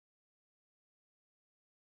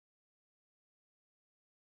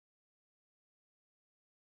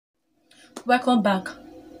Welcome back.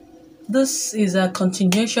 This is a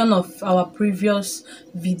continuation of our previous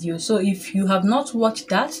video, so if you have not watched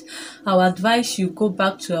that, I would advise you go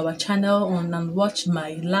back to our channel and watch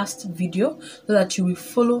my last video so that you will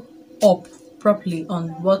follow up properly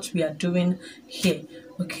on what we are doing here.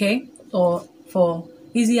 Okay, or for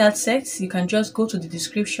easy access, you can just go to the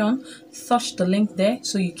description, search the link there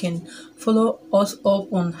so you can follow us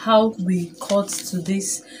up on how we cut to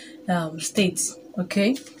this state.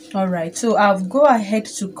 Okay, all right, so I've go ahead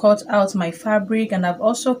to cut out my fabric, and I've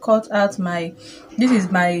also cut out my, this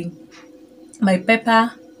is my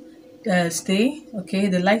pepper stay, okay,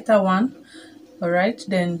 the lighter one. All right,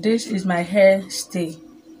 then this is my hair stay.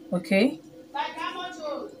 Okay,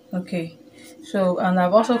 so, and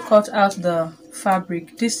I've also cut out the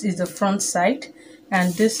fabric. This is the front side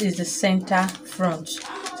and this is the center front.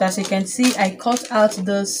 So as you can see, I cut out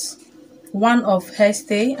this one of hair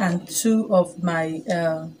stay and two of my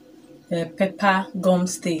pepper gum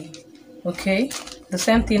stay. Okay, the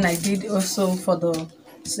same thing I did also for the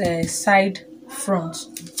side front.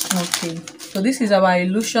 Okay, so this is our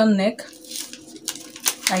illusion neck.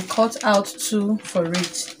 I cut out two for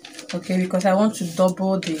it, okay, because I want to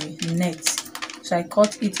double the net, so I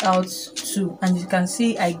cut it out two, and you can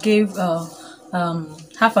see I gave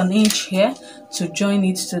half an inch here to join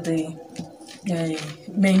it to the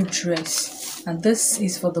main dress, and this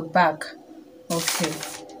is for the back. Okay,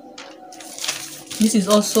 this is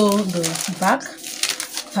also the back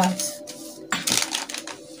part.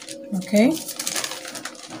 Okay,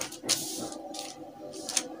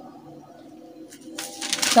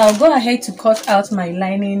 so I'll go ahead to cut out my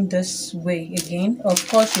lining this way again. Of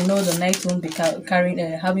course, you know the knife won't be carrying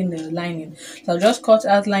having the lining, so I'll just cut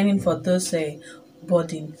out lining for this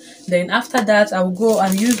body. Then after that, I'll go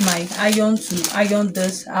and use my iron to iron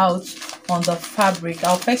this out on the fabric.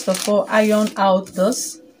 I'll first of all iron out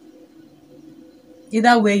this,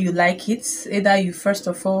 either way you like it. Either you first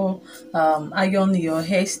of all iron your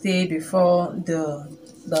hair stay before the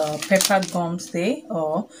pepper gum stay,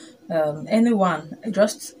 or anyone,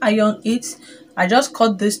 just iron it. I just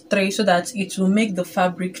cut this tray so that it will make the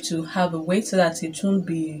fabric to have a weight, so that it won't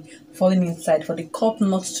be falling inside, for the cup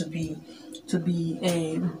not to be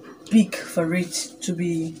big for it to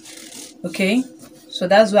be. Okay, so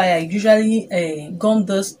that's why I usually gum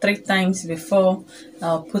this 3 times before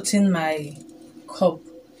putting my cup.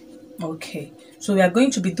 Okay, so we are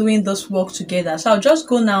going to be doing this work together, so I'll just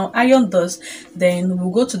go now, iron this, then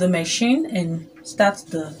we'll go to the machine and start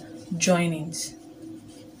the joinings.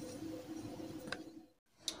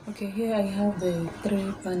 Okay, here I have the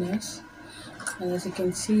 3 panels, and as you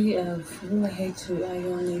can see, I've gone ahead to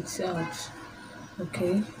iron it out.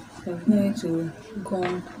 Okay, I'm going to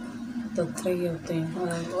gum the 3 of them,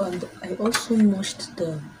 and I also notched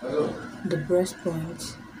the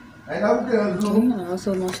breastpoint. Okay, I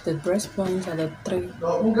also notched the breastpoint at the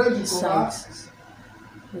 3 sides.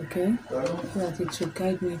 Okay, so that it will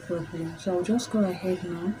guide me properly. So I'll just go ahead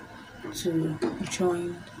now to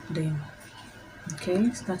join them.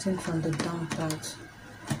 Okay, starting from the down part.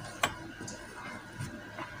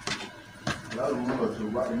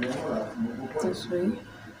 This way.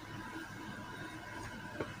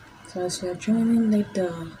 So as you are joining, let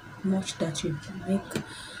the notch that you make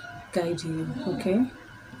guide you. Okay,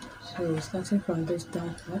 so starting from this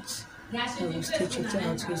down part, I will stitch it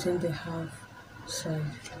out using the half side.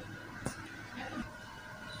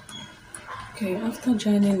 Okay, after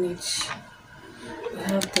joining it, we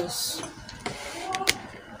have this.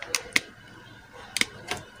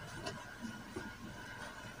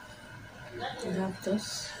 We have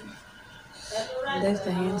this. And that's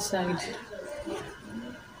the inside.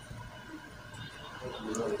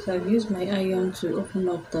 So I've used my iron to open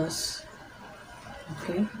up this.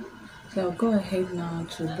 Okay, so I'll go ahead now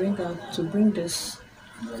to bring this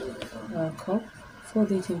cup,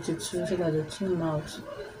 fold it into 2 so that the 2 mouths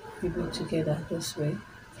will be together this way.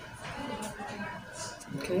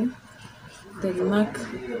 Okay, then mark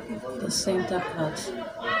the center part.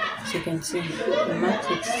 As you can see, we mark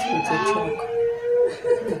it with a chalk.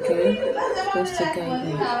 Okay, just to guide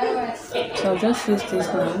me. So I'll just use this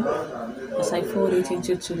now. As I fold it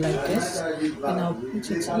into 2 like this, and I'll put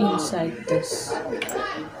it inside this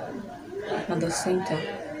at the center,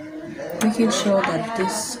 making sure that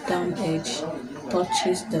this down edge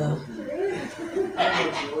touches the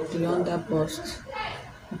under bust.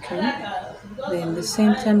 Okay, then the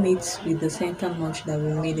center meets with the center notch that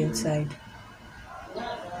we made inside.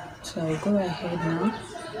 So I'll go ahead now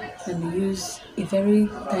and use a very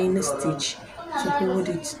tiny stitch to hold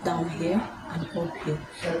it down here and up here.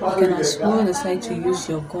 You can as well decide to use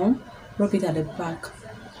your gum, rub it at the back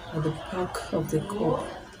of the cup.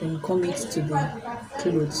 then gum it to the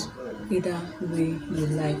clothes, either way you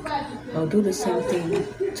like. I'll do the same thing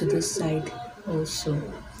to this side also.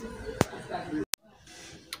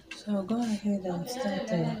 So I'll go ahead and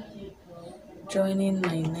start joining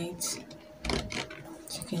my knits.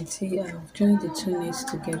 As you can see, I've joined the two knits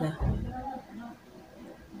together.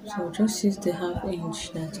 So I'll just use the half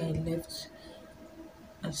inch that I left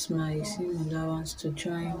as my seam allowance to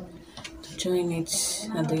join it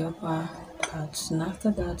at the upper part, and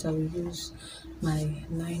after that I will use my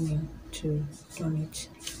lining to done it.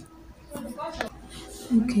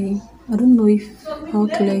 Okay, I don't know if how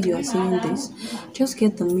clear you are seeing this. Just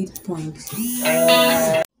get the midpoint.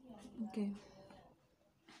 Okay,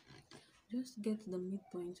 just get the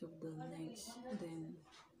midpoint of the length, then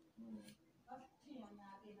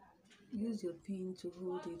use your pin to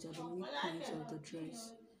hold it at the midpoint of the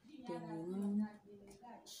dress. Then you now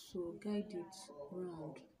so guide it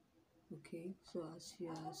round. Okay, so as you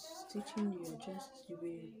are stitching, you'll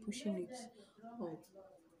be pushing it up.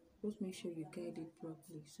 Just make sure you guide it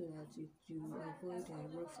properly so that you avoid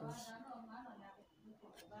ruffles.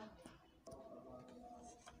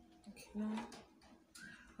 Okay, now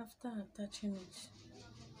after attaching it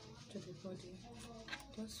to the body,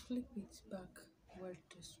 just flip it backward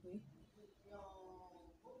this way,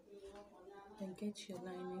 then get your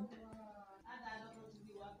lining.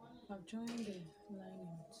 I've joined the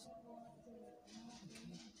linings.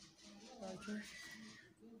 Okay, so I'll just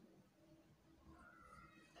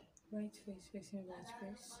right face facing right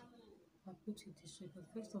face. I'll put it this way, but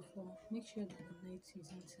first of all, make sure that the knit is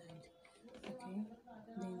inside. Okay,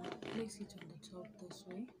 then place it on the top this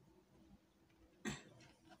way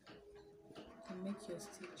and make your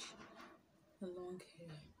stitch along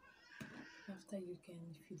here. After you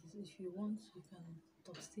can, if you want, you can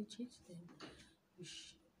top stitch it. Then you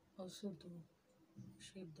also do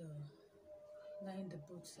shape the line the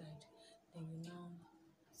both side. Then you now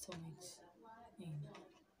sew it in.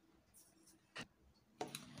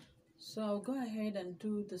 So I'll go ahead and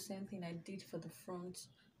do the same thing I did for the front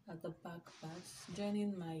at the back parts,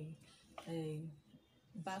 joining my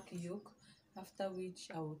back yoke, after which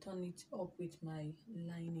I will turn it up with my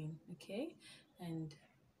lining. Okay, and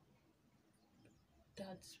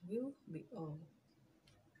that will be all.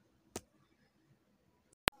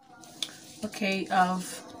 Okay,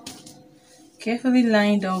 I've carefully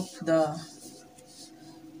lined up the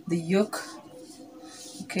yoke.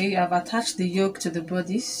 Okay, I've attached the yoke to the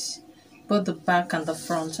bodies, both the back and the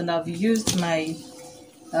front, and I've used my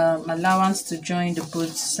allowance to join the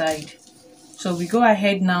both side. So we go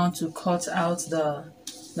ahead now to cut out the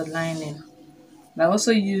lining. I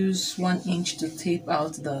also use 1 inch to tape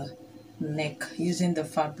out the neck using the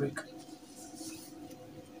fabric.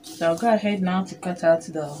 So I'll go ahead now to cut out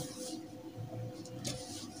the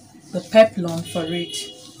peplum for it.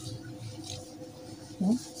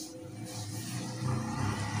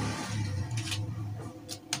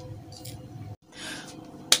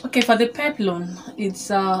 Okay, for the peplum,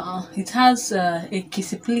 it has a key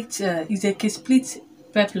split. It's a key split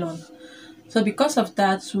peplum. So because of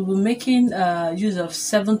that, we will be making use of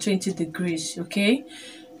 720 degrees. Okay,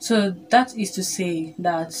 so that is to say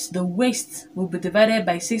that the waist will be divided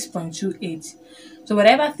by 6.28. So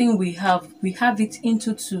whatever thing we have it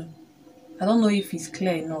into two. I don't know if it's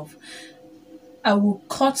clear enough. I will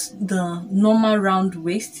cut the normal round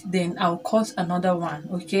waist, then I'll cut another one,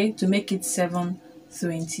 okay, to make it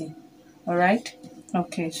 720. All right.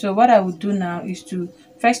 Okay, so what I will do now is to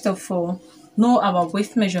first of all know our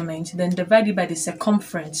waist measurement, then divide it by the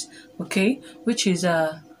circumference, okay, which is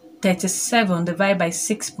 37 divided by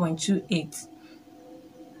 6.28.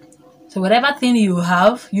 So whatever thing you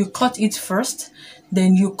have, you cut it first,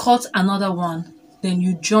 then you cut another one, then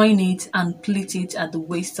you join it and pleat it at the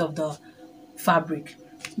waist of the fabric.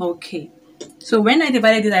 Okay, so when I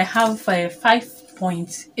divided it, I have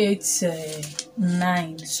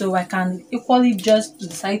 5.89, so I can equally just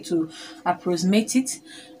decide to approximate it.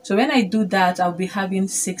 So when I do that, I'll be having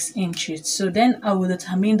 6 inches. So then I will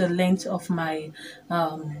determine the length of my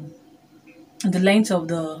the length of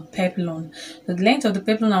the peplum. The length of the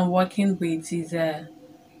peplum I'm working with is 9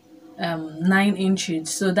 inches.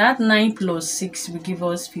 So that 9 plus 6 will give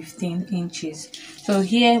us 15 inches. So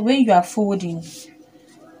here, when you are folding,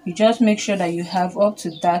 you just make sure that you have up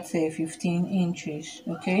to that 15 inches.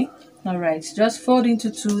 Okay, all right, just fold into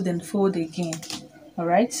two, then fold again. All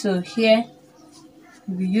right, so here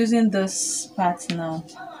we'll be using this part now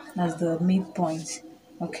as the midpoint.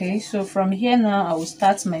 Okay, so from here now I will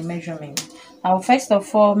start my measurement. I will first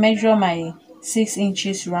of all measure my 6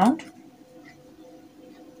 inches round.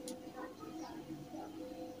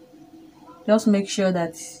 just make sure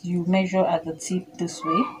that you measure at the tip this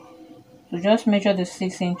way. So just measure the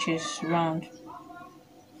 6 inches round.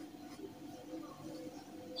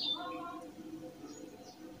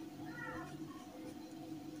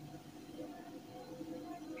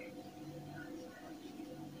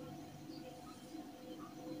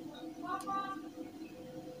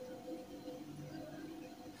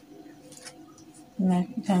 Now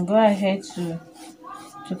you can go ahead to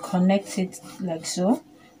connect it like so.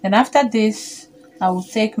 Then after this, I will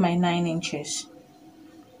take my 9 inches.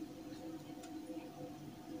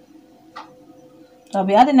 So I'll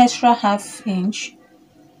be adding extra ½ inch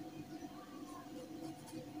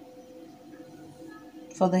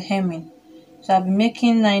for the hemming. So I'll be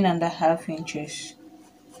making 9½ inches.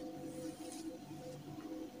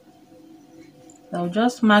 I'll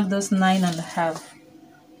just mark this 9½.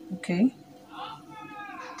 Okay.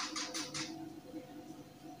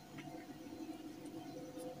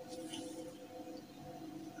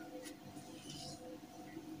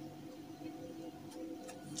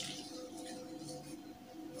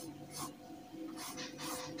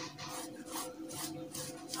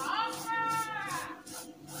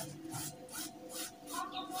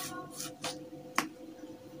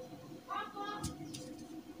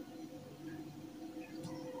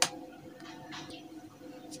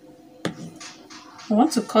 I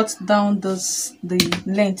want to cut down the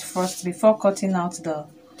length first before cutting out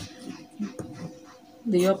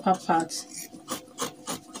the upper part,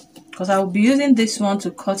 because I will be using this one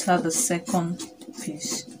to cut out the second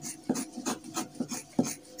piece.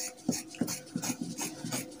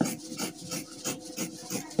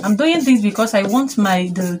 I'm doing this because I want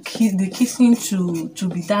the kissing to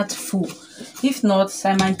be that full. If not,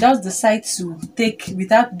 I might just decide to take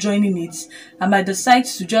without joining it. I might decide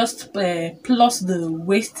to just plus the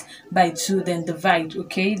waist by 2, then divide.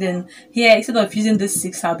 Okay, then here instead of using this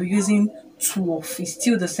 6, I'll be using 12. It's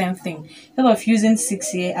still the same thing. Instead of using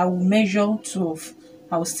 6 here, I will measure 12.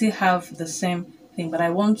 I will still have the same thing, but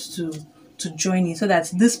I want to join it so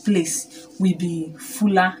that this place will be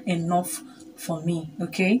fuller enough for me.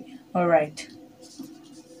 Okay, all right.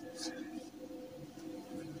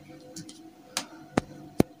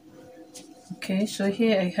 Okay, so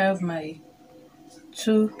here I have my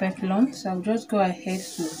 2 peplums. I'll just go ahead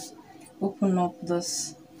to open up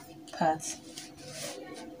this part.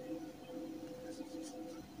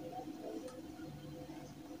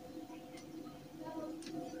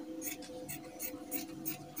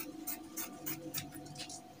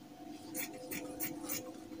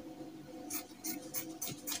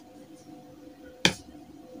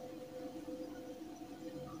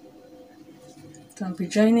 So I'll be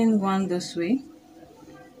joining one this way.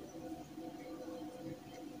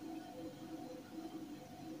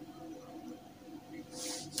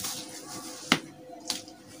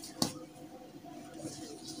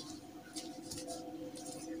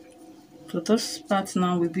 So this part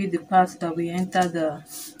now will be the part that we enter the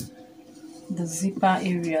zipper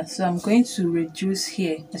area. So I'm going to reduce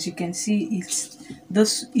here. As you can see,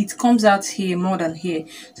 it comes out here more than here.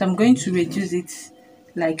 So I'm going to reduce it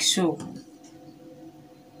like so.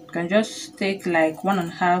 You can just take like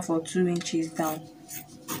 1½ or 2 inches down.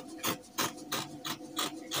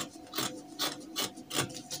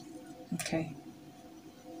 Okay.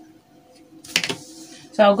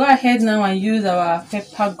 So I'll go ahead now and use our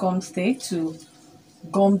pepper gum stay to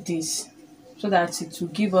gum this so that it will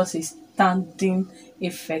give us a standing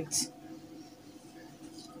effect.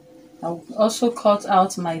 I'll also cut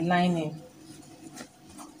out my lining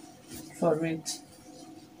for it.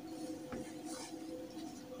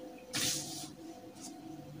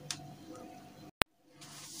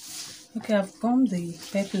 Okay, I've gummed the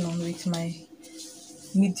peplum with my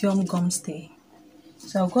medium gum stay.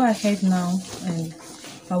 So I'll go ahead now and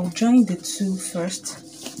I'll join the two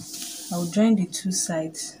first. I'll join the two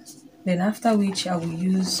sides. Then after which I will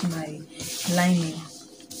use my lining.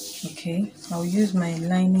 Okay, I'll use my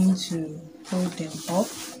lining to hold them up.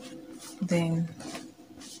 Then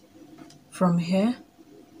from here,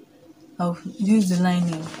 I'll use the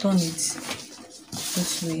lining, turn it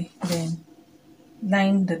this way, then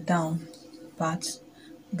line the down part,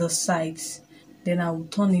 the sides. Then I will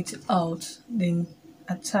turn it out, then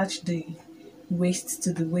attach the waist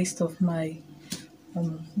to the waist of my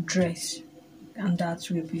dress, and that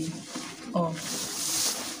will be all.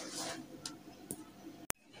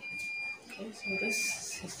 Okay, so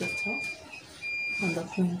this is the top and the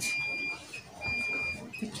point.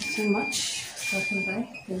 Thank you so much for stopping by.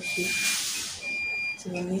 Thank you. So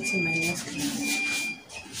we'll meet in my next class.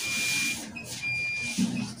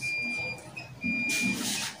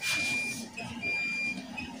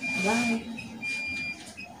 Bye.